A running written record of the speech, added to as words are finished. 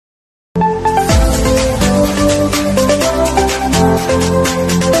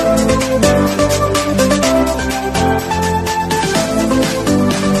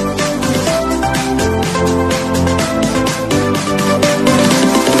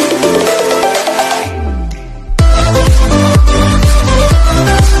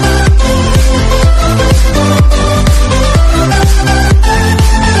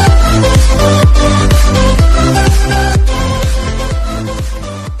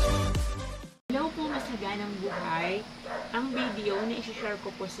i-share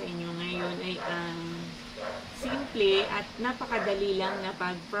ko po sa inyo ngayon ay ang simple at napakadali lang na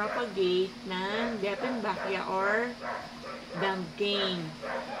pag-propagate ng Deffinbachia or Dumbcane.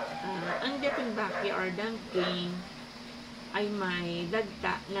 Ang Deffinbachia or Dumbcane ay may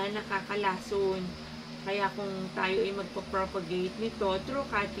dagta na nakakalason. Kaya kung tayo ay magpo-propagate nito through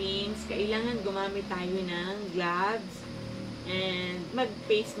cuttings, kailangan gumamit tayo ng gloves and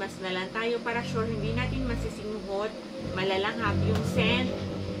mag-face mask na lang tayo para sure hindi natin masisinghot, malalanghap yung scent.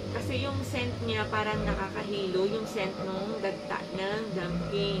 Kasi yung scent niya parang nakakahilo, yung scent ng dagta ng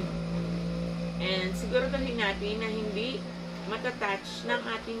Dumbcane. And siguraduhin natin na hindi matatouch ng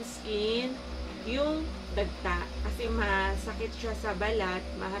ating skin yung dagta. Kasi masakit siya sa balat,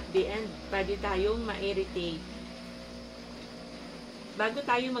 mahapdi, and pwede tayong ma-irritate. Bago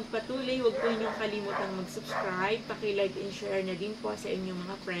tayo magpatuloy, huwag po ninyong kalimutang mag-subscribe, paki-like and share na din po sa inyong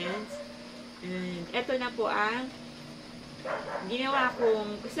mga friends. And eto na po ang ginawa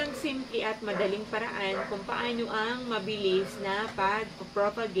kong isang simple at madaling paraan kung paano ang mabilis na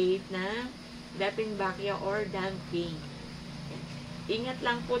pag-propagate na Deffinbachia or Dumbcane. Ingat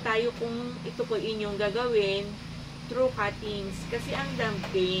lang po tayo kung ito po inyong gagawin through cuttings. Kasi ang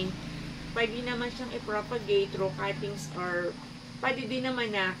Dumbcane, pwede naman siyang i-propagate through cuttings or pwede din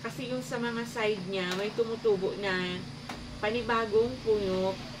naman na, kasi yung sa mga side niya, may tumutubo na panibagong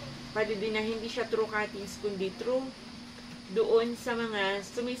puno. Pwede din na hindi siya through cuttings, kundi through doon sa mga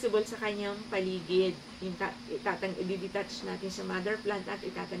sumisibol sa kanyang paligid. I-detach natin sa mother plant at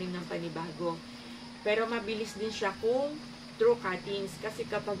itatanim ng panibago. Pero mabilis din siya kung through cuttings. Kasi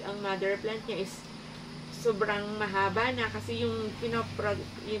kapag ang mother plant niya is sobrang mahaba na, kasi yung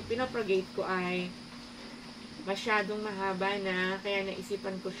pinopropagate ko ay masyadong mahaba na, kaya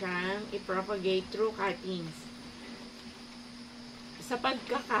naisipan ko siyang i-propagate through cuttings. Sa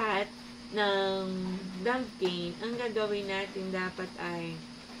pagkakat ng Dumbcane, ang gagawin natin dapat ay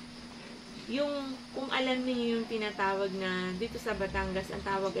yung, kung alam niyo yung tinatawag na, dito sa Batangas, ang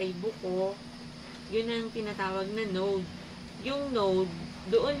tawag ay buko, yun ang tinatawag na node. Yung node,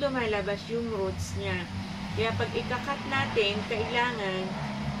 doon lumalabas yung roots niya. Kaya pag ikakat natin, kailangan,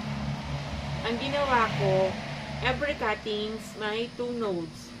 ang ginawa ko, every cuttings may 2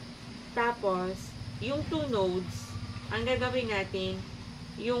 nodes. Tapos, yung 2 nodes, ang gagawin natin,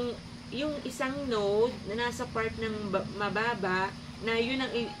 yung isang node na nasa part ng mababa, na yun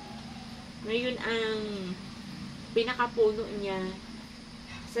ang pinakapuno niya.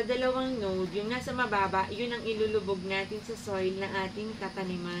 Sa dalawang node, yung nasa mababa, yun ang ilulubog natin sa soil na ating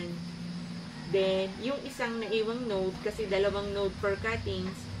tataniman. Then, yung isang naiwang node, kasi dalawang node per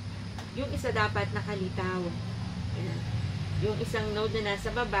cuttings, yung isa dapat nakalitaw. Yung isang node na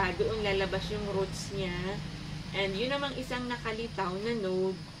nasa baba, doon lalabas yung roots niya. And yun namang isang nakalitaw na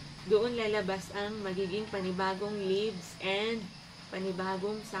node, doon lalabas ang magiging panibagong leaves and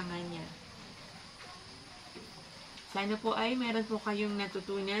panibagong sanga niya. Sana po ay meron po kayong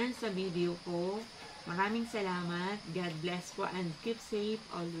natutunan sa video ko. Maraming salamat. God bless po and keep safe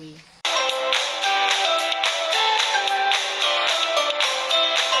always.